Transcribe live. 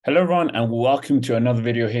Hello, everyone, and welcome to another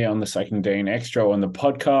video here on the Cycling Day in Extra on the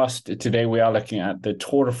podcast. Today, we are looking at the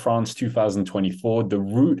Tour de France 2024. The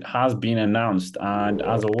route has been announced, and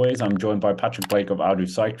as always, I'm joined by Patrick Blake of Outdo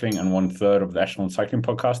Cycling and one third of the Echelon Cycling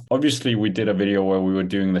podcast. Obviously, we did a video where we were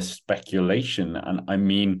doing the speculation, and I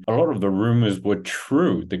mean, a lot of the rumors were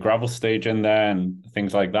true, the gravel stage in there and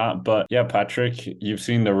things like that. But yeah, Patrick, you've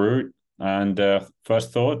seen the route, and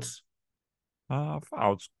first thoughts? I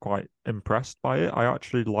was quite impressed by it. I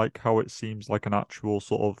actually like how it seems like an actual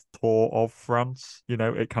sort of tour of France.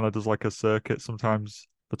 It kind of does like a circuit. Sometimes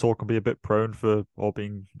the tour can be a bit prone for, or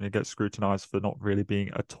it gets scrutinized for not really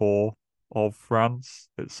being a tour of France.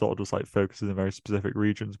 It sort of just like focuses in very specific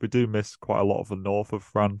regions. We do miss quite a lot of the north of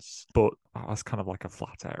France, but that's kind of like a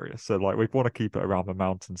flat area. So like we want to keep it around the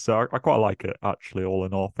mountains. So I quite like it actually, all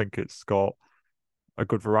in all. I think it's got a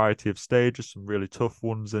good variety of stages, some really tough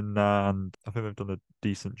ones in there, and I think they've done a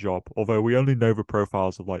decent job. Although we only know the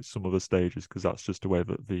profiles of like some of the stages because that's just the way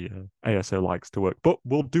that the ASO likes to work. But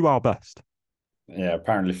we'll do our best. Yeah,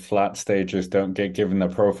 apparently flat stages don't get given the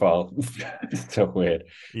profile. It's so weird.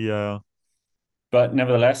 Yeah, But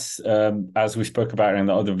nevertheless, as we spoke about in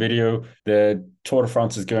the other video, the Tour de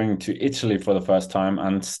France is going to Italy for the first time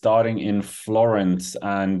and starting in Florence.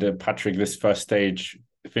 And Patrick, this first stage,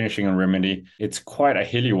 finishing in Rimini, it's quite a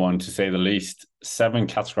hilly one to say the least. 7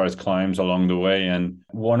 categorized climbs along the way, and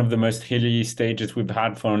one of the most hilly stages we've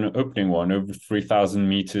had for an opening one, over 3,000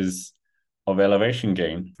 meters of elevation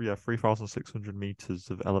gain. yeah, 3,600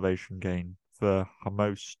 meters of elevation gain for the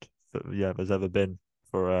most there's ever been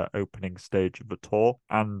for an opening stage of the tour.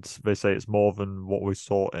 And they say it's more than what we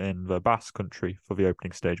saw in the Basque Country for the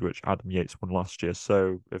opening stage, which Adam Yates won last year.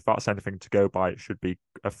 So if that's anything to go by, it should be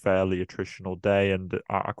a fairly attritional day. And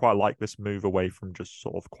I quite like this move away from just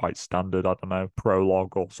sort of quite standard, I don't know,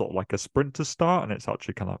 prologue or sort of like a sprinter start. And it's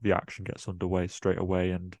actually kind of the action gets underway straight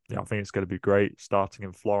away. And yeah, I think it's going to be great starting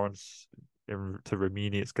in Florence. To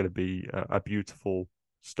Rimini, it's going to be a beautiful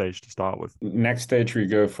stage to start with. Next stage, we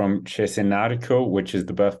go from Cesenatico, which is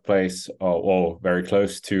the birthplace or very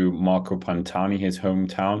close to Marco Pantani, his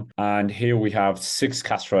hometown. And here we have 6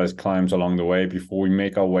 categorized climbs along the way before we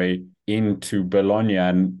make our way into Bologna.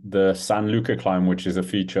 And the San Luca climb, which is a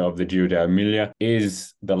feature of the Giro d'Emilia,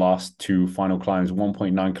 is the last 2 final climbs,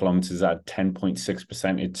 1.9 kilometers at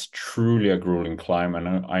 10.6%. It's truly a grueling climb,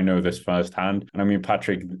 and I know this firsthand. And I mean,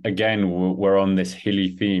 Patrick, again, we're on this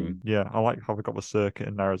hilly theme. Yeah, I like how they got the circuit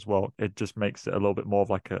in there as well. It just makes it a little bit more of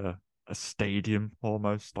like a stadium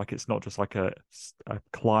almost. Like it's not just like a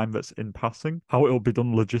climb that's in passing. How it'll be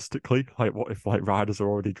done logistically, like what if like riders are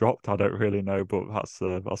already dropped? I don't really know, but that's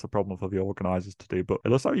a problem for the organizers to do. But it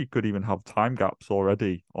looks like you could even have time gaps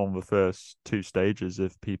already on the first 2 stages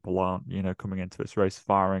if people aren't, coming into this race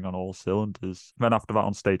firing on all cylinders. Then after that,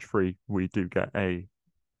 on stage 3, we do get a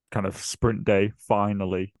kind of sprint day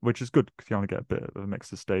finally, which is good because you only get a bit of a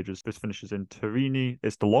mix of stages. This finishes in Turini.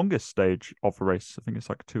 It's the longest stage of the race. I think it's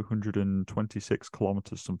like 226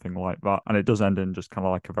 kilometers, something like that. And it does end in just kind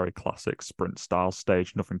of like a very classic sprint style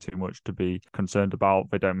stage. Nothing too much to be concerned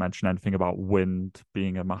about. They don't mention anything about wind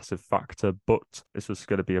being a massive factor, but this was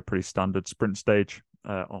going to be a pretty standard sprint stage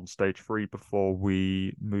on stage 3 before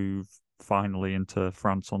we move finally into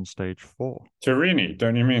France on stage 4. Torini,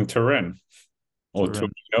 don't you mean Turin? Or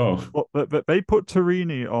Turin. Torino? But they put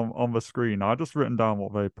Torini on the screen. I just written down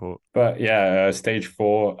what they put. But yeah, stage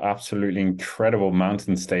 4, absolutely incredible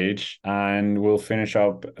mountain stage. And we'll finish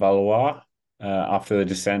up Valois after the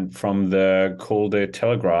descent from the Col de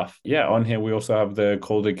Telegraph. Yeah, on here we also have the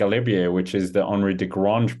Col de Galibier, which is the Henri de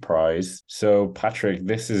Grange prize. So, Patrick,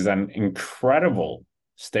 this is an incredible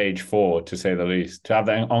stage 4, to say the least. To have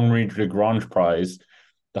the Henri de Grange prize,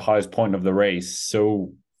 the highest point of the race,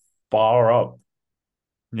 so far up.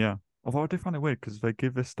 Yeah. Although I do find it weird because they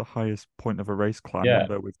give this the highest point of a race climb, Yeah, even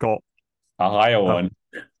though we've got a higher a, one.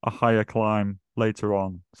 a higher climb later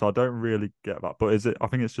on. So I don't really get that. But is it? I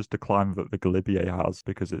think it's just a climb that the Galibier has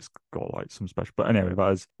because it's got like some special. But anyway,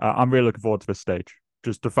 that is. I'm really looking forward to this stage.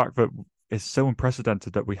 Just the fact that it's so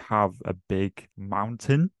unprecedented that we have a big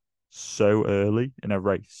mountain so early in a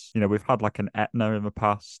race. We've had like an Etna in the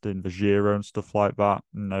past in the Giro and stuff like that.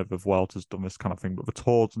 The Vuelta's done this kind of thing, but the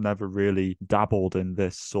Tour's never really dabbled in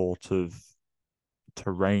this sort of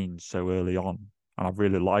terrain so early on. And I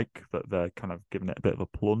really like that they're kind of giving it a bit of a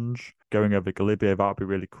plunge. Going over Galibier, that'd be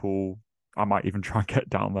really cool. I might even try and get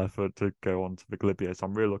down there to go on to the Galibier. So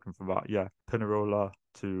I'm really looking for that. Yeah, Pinerola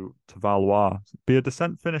to Valois. Be a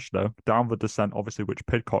descent finish though. Down the descent, obviously, which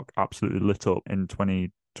Pidcock absolutely lit up in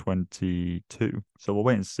 2022. So we'll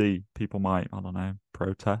wait and see. People might, I don't know,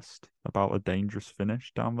 protest about a dangerous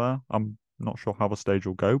finish down there. I'm Not sure how the stage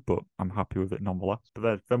will go, but I'm happy with it nonetheless.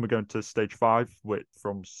 But then we're going to stage 5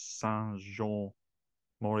 from Saint-Jean.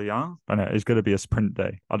 Morian, and it is going to be a sprint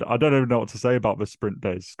day. I don't even know what to say about the sprint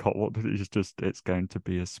days, Scott. It's going to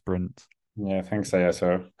be a sprint. Yeah, thanks,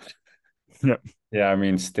 ASO. Yeah. Yeah, I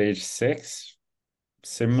mean, stage 6,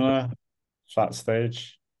 similar, flat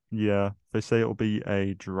stage. Yeah, they say it'll be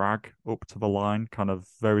a drag up to the line, kind of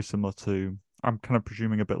very similar to, I'm kind of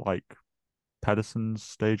presuming a bit like Pedersen's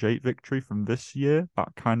stage 8 victory from this year, that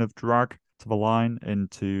kind of drag to the line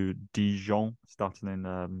into Dijon, starting in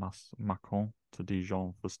Macon to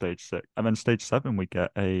Dijon for stage 6. And then stage 7, we get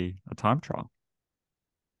a time trial.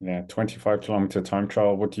 Yeah, 25-kilometer time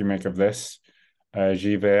trial. What do you make of this?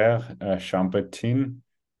 Givert, Chambertin.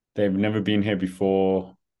 They've never been here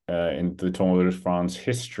before in the Tour de France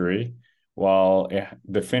history. While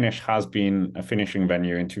the finish has been a finishing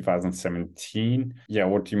venue in 2017. Yeah,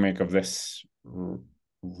 what do you make of this?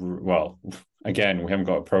 Well, again, we haven't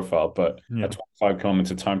got a profile, but a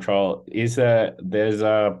 25-kilometer time trial. There's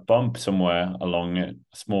a bump somewhere along it,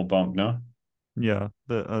 a small bump, no? Yeah,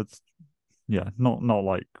 not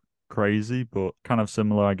like crazy, but kind of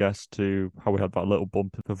similar, I guess, to how we had that little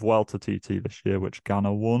bump of Vuelta TT this year, which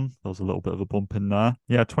Ghana won. There was a little bit of a bump in there.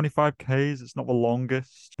 Yeah, 25Ks. It's not the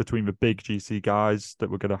longest between the big GC guys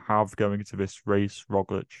that we're going to have going into this race.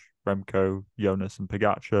 Roglic, Remco, Jonas, and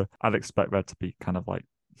Pogačar. I'd expect there to be kind of like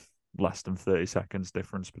less than 30 seconds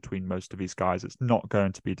difference between most of these guys. It's not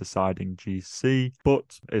going to be deciding GC,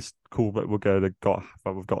 but it's cool that we've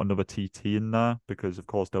got another TT in there, because of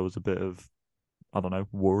course there was a bit of, I don't know,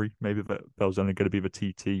 worry maybe that there was only going to be the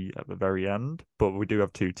TT at the very end, but we do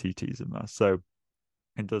have 2 TTs in there, so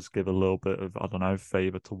it does give a little bit of, I don't know,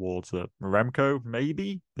 favour towards Remco,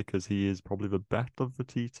 maybe, because he is probably the best of the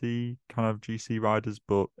TT kind of GC riders,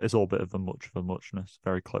 but it's all a bit of a muchness,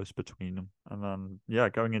 very close between them. And then, yeah,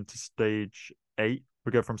 going into stage 8,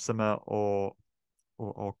 we go from Semer or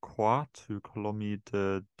Croix to Colomiers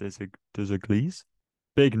des Églises.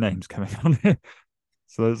 Big names coming on here.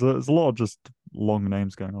 So there's a lot of just long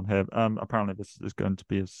names going on here. Apparently this is going to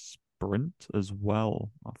be a sprint as well,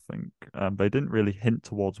 I think. They didn't really hint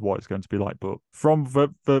towards what it's going to be like, but from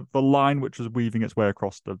the line which was weaving its way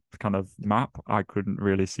across the kind of map, I couldn't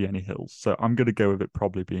really see any hills. So I'm going to go with it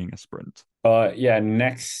probably being a sprint. Yeah,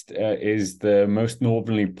 next is the most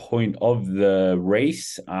northerly point of the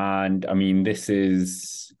race. And I mean, this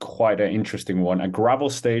is quite an interesting one. A gravel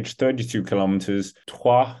stage, 32 kilometers,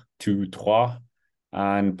 Troyes to Troyes.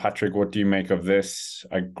 And Patrick, what do you make of this?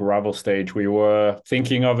 A gravel stage. We were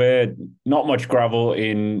thinking of it. Not much gravel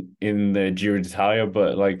in the Giro d'Italia,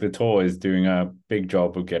 but like the Tour is doing a big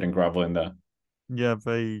job of getting gravel in there. Yeah,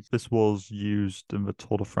 this was used in the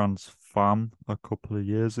Tour de France FAM a couple of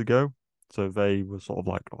years ago. So they were sort of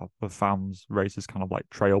like, the FAM's race is kind of like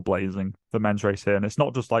trailblazing the men's race here. And it's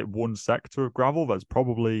not just like one sector of gravel. There's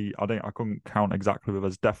probably, I couldn't count exactly, but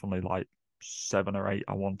there's definitely like 7 or 8,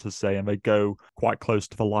 I want to say, and they go quite close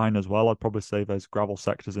to the line as well. I'd probably say there's gravel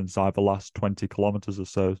sectors inside the last 20 kilometers or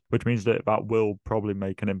so, which means that will probably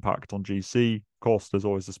make an impact on GC. Of course, there's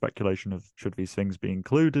always the speculation of should these things be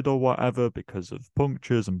included or whatever because of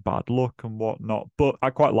punctures and bad luck and whatnot, but I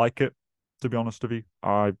quite like it, to be honest with you.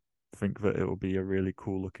 I think that it will be a really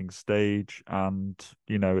cool looking stage, and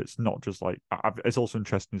it's not just like, it's also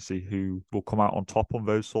interesting to see who will come out on top on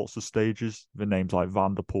those sorts of stages. The names like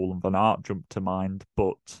Van der Poel and Van Aert jump to mind,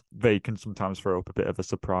 but they can sometimes throw up a bit of a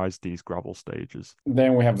surprise, these gravel stages.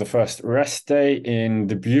 Then we have the first rest day in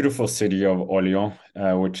the beautiful city of Orléans,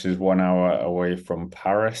 which is 1 hour away from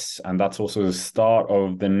Paris, and that's also the start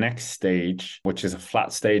of the next stage, which is a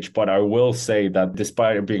flat stage. But I will say that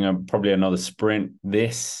despite it being probably another sprint,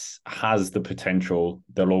 this has the potential,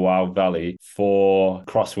 the Loire Valley, for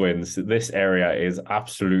crosswinds. This area is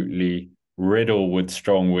absolutely riddled with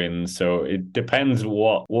strong winds, so it depends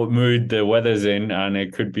what mood the weather's in, and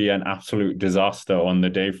it could be an absolute disaster on the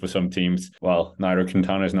day for some teams. Well, Nairo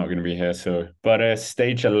Quintana's not going to be here, but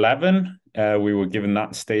stage 11, we were given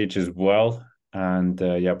that stage as well. And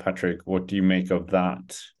yeah, Patrick, what do you make of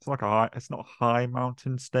that? It's not a high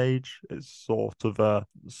mountain stage. It's sort of a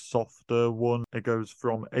softer one. It goes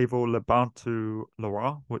from Évaux-les-Bains to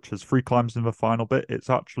Loire, which has 3 climbs in the final bit. It's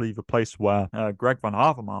actually the place where Greg Van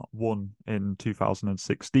Avermaet won in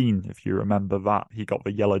 2016. If you remember that, he got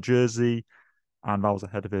the yellow jersey, and that was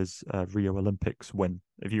ahead of his Rio Olympics win.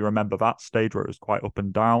 If you remember that stage where it was quite up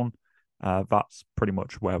and down, that's pretty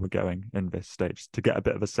much where we're going in this stage, to get a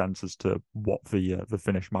bit of a sense as to what the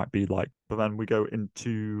finish might be like. But then we go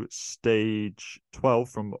into stage 12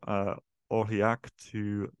 from Aurillac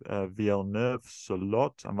to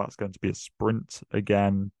Villeneuve-sur-Lot, and that's going to be a sprint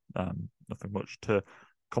again. Nothing much to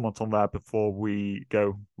comment on there before we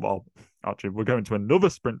go? Well, actually, we're going to another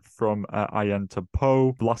sprint from Ayen to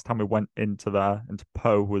Po. The last time we went into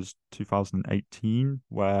Po was 2018,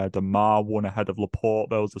 where De Maar won ahead of Laporte.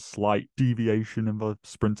 There was a slight deviation in the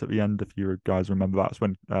sprint at the end, if you guys remember. That's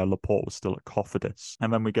when Laporte was still at Cofidis.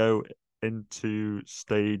 And then we go into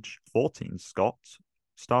stage 14, Scott,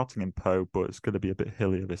 starting in Po, but it's going to be a bit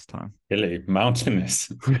hillier this time. Hilly,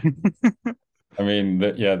 mountainous. I mean,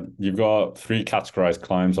 you've got 3 categorized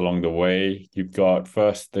climbs along the way. You've got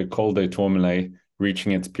first the Col de Tourmalet,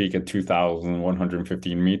 reaching its peak at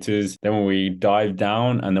 2,115 meters. Then we dive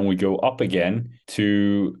down and then we go up again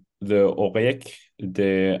to the Aurec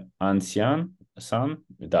de Ancien.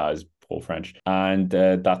 That is poor French. And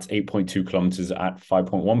that's 8.2 kilometers at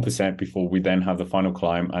 5.1% before we then have the final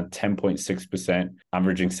climb at 10.6%,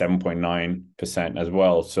 averaging 7.9% as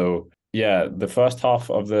well. So yeah, the first half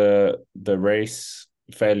of the race,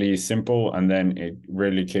 fairly simple, and then it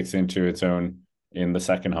really kicks into its own in the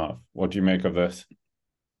second half. What do you make of this?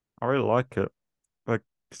 I really like it. They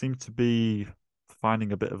seem to be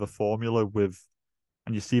finding a bit of a formula with,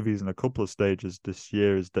 and you see these in a couple of stages this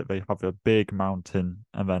year, is that they have a big mountain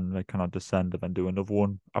and then they kind of descend and then do another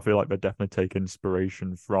one. I feel like they definitely take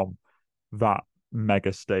inspiration from that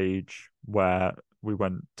mega stage where we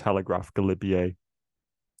went Telegraph, Galibier,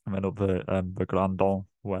 and then up the Grandon,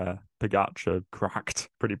 where Pogačar cracked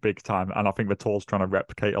pretty big time. And I think the Tour's trying to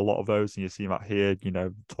replicate a lot of those. And you see that here,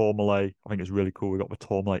 Tourmalet. I think it's really cool. We got the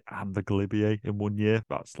Tourmalet and the Galibier in one year.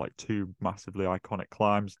 That's like 2 massively iconic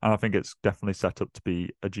climbs. And I think it's definitely set up to be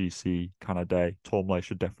a GC kind of day. Tourmalet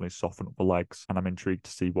should definitely soften up the legs. And I'm intrigued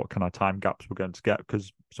to see what kind of time gaps we're going to get,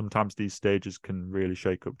 because sometimes these stages can really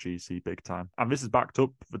shake up GC big time. And this is backed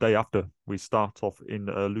up the day after. We start off in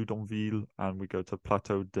Loudonville and we go to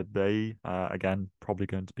Plateau de Bay. Again, probably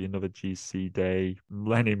going to be another GC day.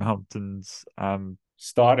 Many mountains.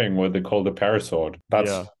 Starting with the Col de Peyrasourde.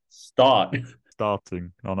 That's starting.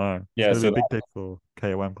 I know. Yeah, it's going to be a big day for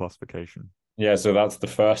KOM classification. Yeah, so that's the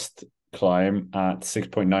first climb at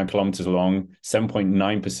 6.9 kilometers long,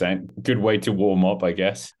 7.9%. Good way to warm up, I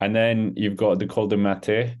guess. And then you've got the Col de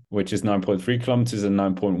Mate, which is 9.3 kilometers and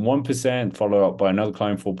 9.1%, followed up by another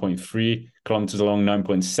climb, 4.3 kilometers long,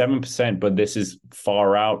 9.7%. But this is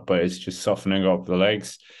far out, but it's just softening up the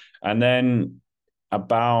legs. And then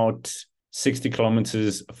about 60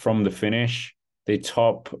 kilometers from the finish, they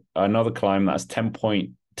top another climb that's 10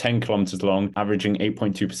 kilometers long, averaging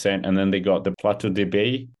 8.2%. And then they got the Plateau de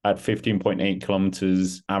Bay at 15.8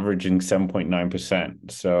 kilometers, averaging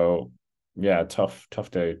 7.9%. So yeah, tough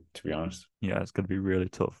day, to be honest. Yeah, it's going to be really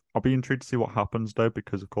tough. I'll be intrigued to see what happens though,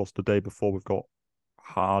 because of course the day before we've got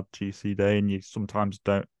hard GC day, and you sometimes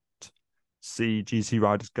don't see GC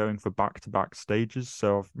riders going for back-to-back stages.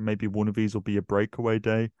 So maybe one of these will be a breakaway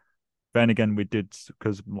day. Then again, we did,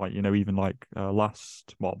 because even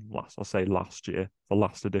last year, the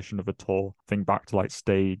last edition of a tour, think back to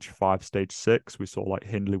stage 5, stage 6, we saw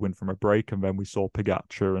Hindley win from a break, and then we saw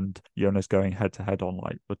Pogačar and Jonas going head to head on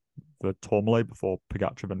the Tourmalet before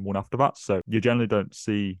Pogačar then won after that. So you generally don't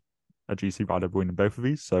see a GC rider winning both of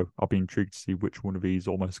these. So I'll be intrigued to see which one of these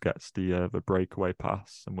almost gets the breakaway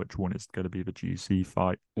pass and which one is going to be the GC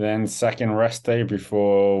fight. Then second rest day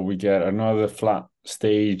before we get another flat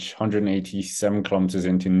stage, 187 kilometers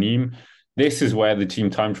into Nîmes. This is where the team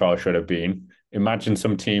time trial should have been. Imagine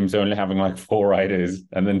some teams only having 4 riders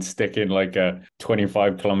and then stick in a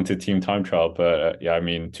 25-kilometer team time trial. But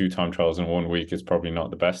 2 time trials in 1 week is probably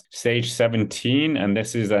not the best. Stage 17, and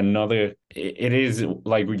this is another, it is,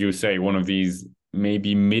 like you say, one of these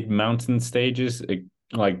maybe mid-mountain stages. It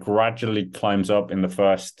gradually climbs up in the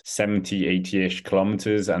first 70, 80-ish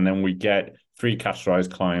kilometers, and then we get 3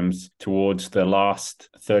 categorized climbs towards the last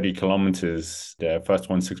 30 kilometers. The first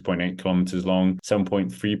one, 6.8 kilometers long,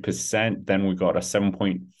 7.3%. Then we got a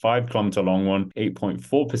 7.5 kilometer long one,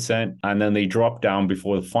 8.4%. And then they drop down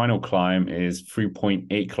before the final climb is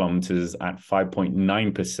 3.8 kilometers at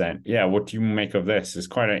 5.9%. Yeah, what do you make of this? It's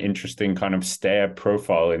quite an interesting kind of stair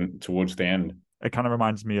profile towards the end. It kind of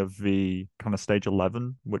reminds me of the kind of stage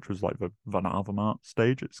 11, which was the Van Avermaet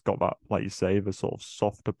stage. It's got that, like you say, the sort of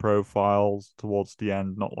softer profiles towards the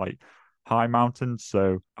end, not high mountains.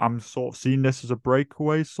 So I'm sort of seeing this as a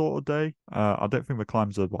breakaway sort of day. I don't think the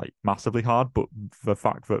climbs are massively hard, but the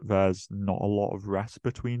fact that there's not a lot of rest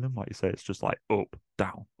between them, like you say, it's just up,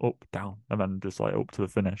 down, and then just up to the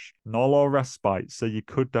finish. Not a lot of respite. So you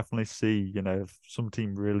could definitely see, if some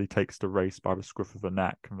team really takes the race by the scruff of the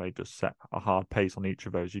neck and they just set a hard pace on each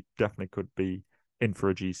of those, you definitely could be in for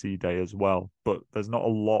a GC day as well. But there's not a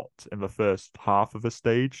lot in the first half of the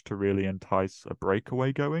stage to really entice a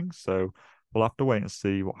breakaway going. So we'll have to wait and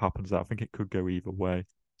see what happens there. I think it could go either way.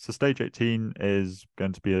 So stage 18 is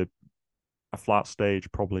going to be a flat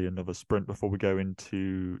stage, probably another sprint before we go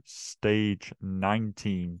into stage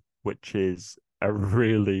 19, which is a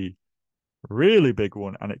really, really big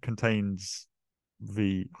one. And it contains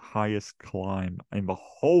the highest climb in the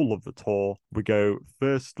whole of the tour. We go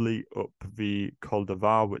firstly up the Col de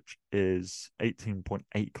Var, which is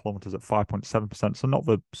 18.8 kilometers at 5.7%. So not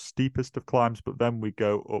the steepest of climbs, but then we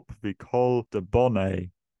go up the Col de Bonnet,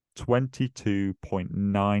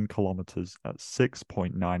 22.9 kilometers at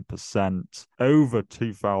 6.9%, over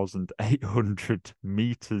 2,800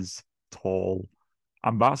 meters tall.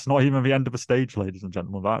 And that's not even the end of the stage, ladies and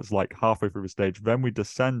gentlemen. That's like halfway through the stage. Then we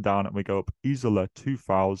descend down and we go up Isola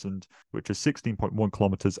 2000, which is 16.1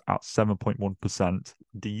 kilometers at 7.1%.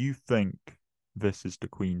 Do you think this is the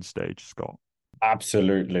Queen stage, Scott?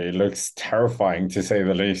 Absolutely. It looks terrifying to say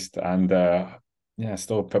the least. And yeah,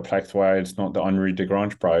 still perplexed why it's not the Henri de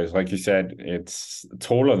Grange prize. Like you said, it's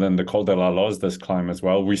taller than the Col de la Loze, this climb as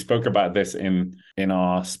well. We spoke about this in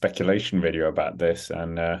our speculation video about this.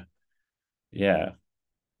 And yeah.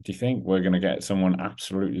 Do you think we're going to get someone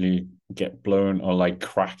absolutely get blown or like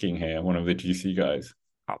cracking here, one of the GC guys?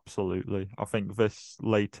 Absolutely. I think this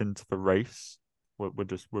late into the race, we're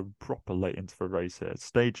proper late into the race here.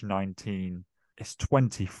 Stage 19 is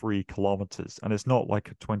 23 kilometers, and it's not like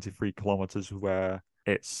a 23 kilometers where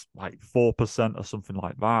it's like 4% or something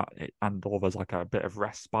like that, or there's like a bit of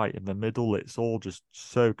respite in the middle. It's all just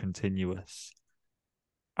so continuous.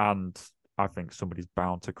 And I think somebody's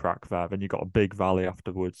bound to crack there. Then you got a big valley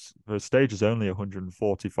afterwards. The stage is only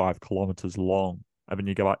 145 kilometers long, and then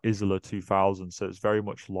you go out Isola 2000. So it's very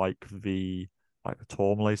much like the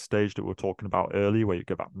Tourmalet stage that we were talking about earlier, where you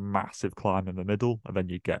get that massive climb in the middle, and then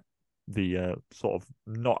you get the sort of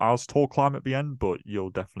not as tall climb at the end, but you'll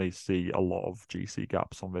definitely see a lot of GC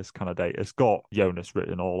gaps on this kind of day. It's got Jonas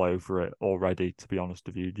written all over it already, to be honest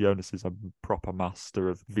with you. Jonas is a proper master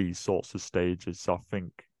of these sorts of stages, so I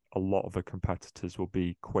think a lot of the competitors will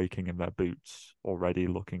be quaking in their boots already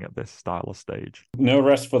looking at this style of stage. No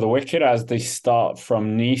rest for the wicked as they start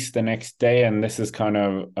from Nice the next day, and this is kind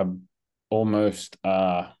of almost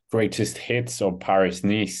greatest hits of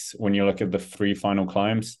Paris-Nice when you look at the three final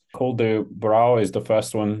climbs. Col de Brau is the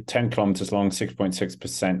first one, 10 kilometers long,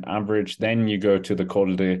 6.6% average. Then you go to the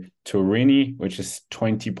Col de Turini, which is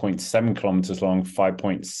 20.7 kilometers long,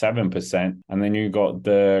 5.7%. And then you got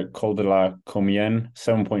the Col de la Commienne,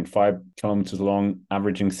 7.5 kilometers long,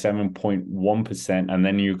 averaging 7.1%. And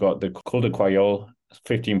then you got the Col de Coyol,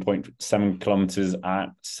 15.7 kilometers at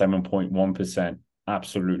 7.1%.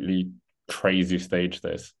 Absolutely crazy stage,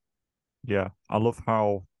 this. Yeah, I love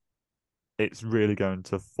how it's really going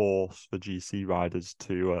to force the GC riders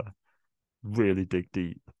to really dig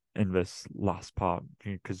deep in this last part,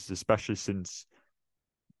 because especially since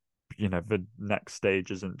the next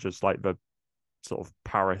stage isn't just like the sort of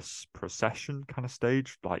Paris procession kind of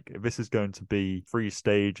stage. Like this is going to be 3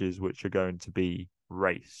 stages which are going to be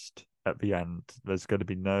raced at the end. There's going to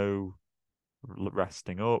be no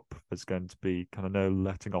resting up. There's going to be kind of no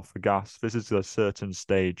letting off the gas. This is a certain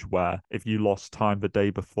stage where if you lost time the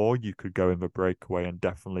day before, you could go in the breakaway and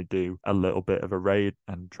definitely do a little bit of a raid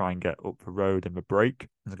and try and get up the road in the break.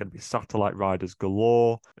 There's going to be satellite riders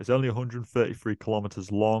galore. It's only 133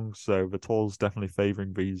 kilometers long, so the tour's definitely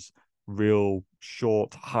favoring these real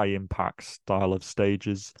short, high impact style of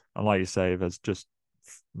stages. And like you say, there's just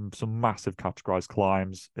some massive categorized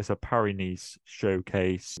climbs. It's a Paris-Nice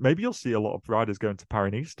showcase. Maybe you'll see a lot of riders going to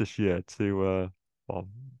Paris-Nice this year to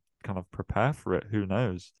kind of prepare for it. Who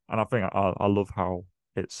knows? And I think I love how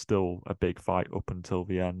it's still a big fight up until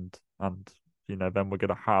the end. And then we're going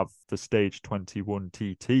to have the stage 21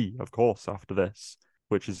 TT, of course, after this,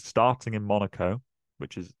 which is starting in Monaco,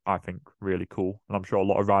 which is, I think, really cool. And I'm sure a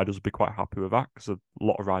lot of riders will be quite happy with that because a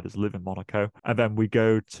lot of riders live in Monaco. And then we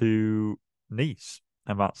go to Nice,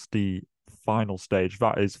 and that's the final stage.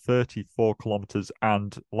 That is 34 kilometers.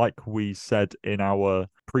 And like we said in our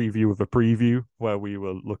preview of a preview, where we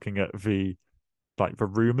were looking at the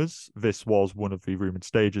rumors, this was one of the rumored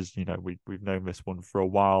stages. We've known this one for a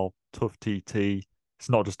while. Tough TT. It's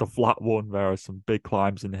not just a flat one. There are some big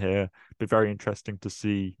climbs in here. Be very interesting to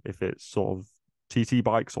see if it's sort of TT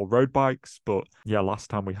bikes or road bikes. But yeah, last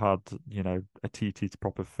time we had, a TT to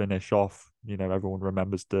proper finish off, everyone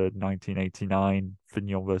remembers the 1989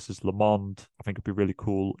 Fignon versus Le Monde. I think it'd be really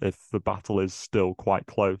cool if the battle is still quite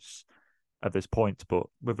close at this point. But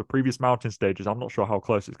with the previous mountain stages, I'm not sure how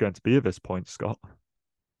close it's going to be at this point, Scott.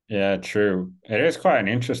 Yeah, true. It is quite an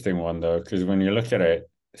interesting one, though, because when you look at it,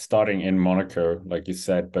 starting in Monaco, like you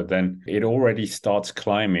said, but then it already starts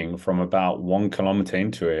climbing from about 1 kilometer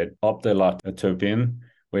into it up the La Taupine,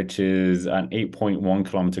 which is an 8.1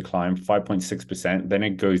 kilometer climb, 5.6%. Then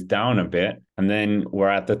it goes down a bit. And then we're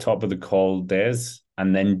at the top of the Col d'Ez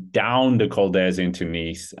and then down the Col d'Ez into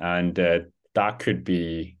Nice. And that could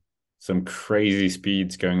be some crazy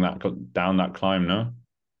speeds going down that climb, no?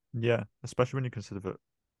 Yeah, especially when you consider that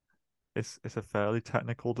it's a fairly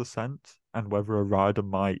technical descent, and whether a rider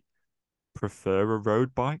might prefer a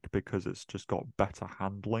road bike because it's just got better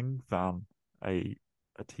handling than a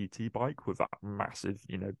TT bike with that massive,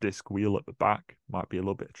 disc wheel at the back might be a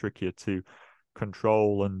little bit trickier to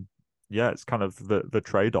control. And yeah, it's kind of the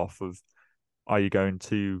trade-off of, are you going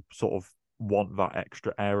to sort of want that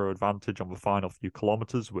extra aero advantage on the final few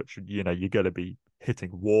kilometers, which you're going to be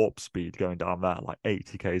hitting warp speed going down there, like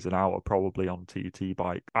 80 k's an hour probably on TT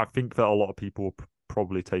bike. I think that a lot of people will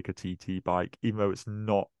probably take a TT bike, even though it's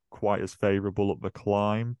not quite as favorable up the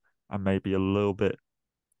climb and maybe a little bit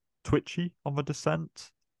twitchy on the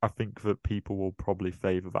descent. I think that people will probably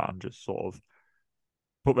favor that and just sort of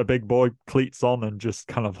put the big boy cleats on and just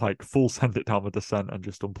kind of like full send it down the descent and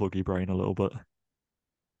just unplug your brain a little bit.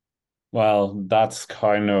 Well, that's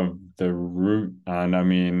kind of the route. And I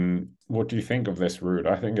mean, what do you think of this route?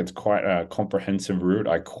 I think it's quite a comprehensive route.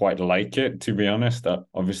 I quite like it, to be honest.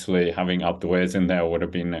 Obviously, having Up the Ways in there would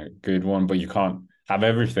have been a good one, but you can't have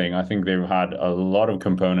everything. I think they've had a lot of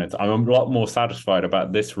components. I'm a lot more satisfied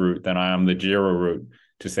about this route than I am the Giro route,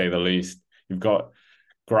 to say the least. You've got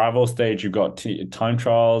gravel stage, you've got time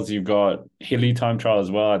trials, you've got hilly time trial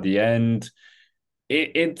as well at the end.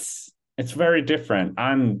 It's very different.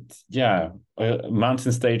 And yeah,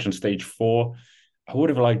 mountain stage and stage 4, I would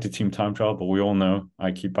have liked a team time trial, but we all know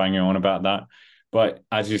I keep banging on about that. But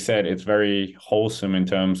as you said, it's very wholesome in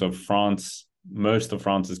terms of France. Most of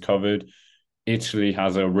France is covered. Italy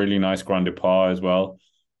has a really nice Grand Depart as well.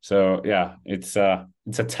 So yeah, it's a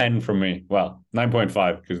 10 from me. Well,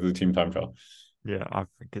 9.5 because of the team time trial. Yeah, I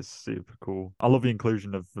think it's super cool. I love the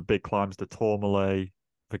inclusion of the big climbs, the Tourmalet,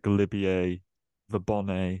 the Galibier, the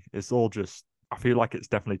Bonnet. It's all just, I feel like it's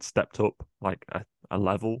definitely stepped up like a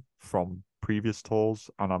level from previous tours,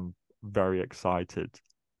 and I'm very excited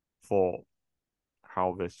for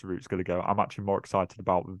how this route's going to go. I'm actually more excited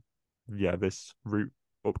about this route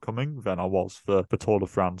upcoming than I was for the Tour de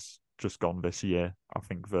France just gone this year. I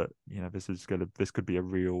think that this could be a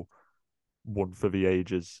real one for the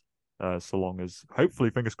ages. So long as, hopefully,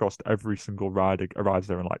 fingers crossed, every single rider arrives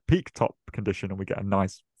there in like peak top condition and we get a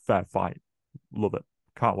nice fair fight. Love it.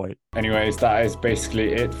 Can't wait. Anyways, that is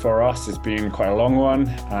basically it for us. It's been quite a long one,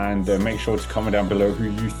 and make sure to comment down below who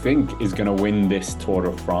you think is going to win this Tour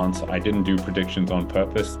de France. I didn't do predictions on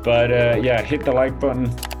purpose, but yeah, hit the like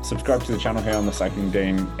button, subscribe to the channel here on the Cycling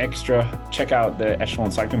Dane Extra, check out the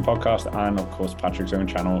Echelon Cycling Podcast, and of course Patrick's own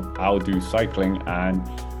channel, I'll Do Cycling. And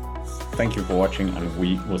thank you for watching, and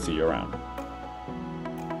we will see you around.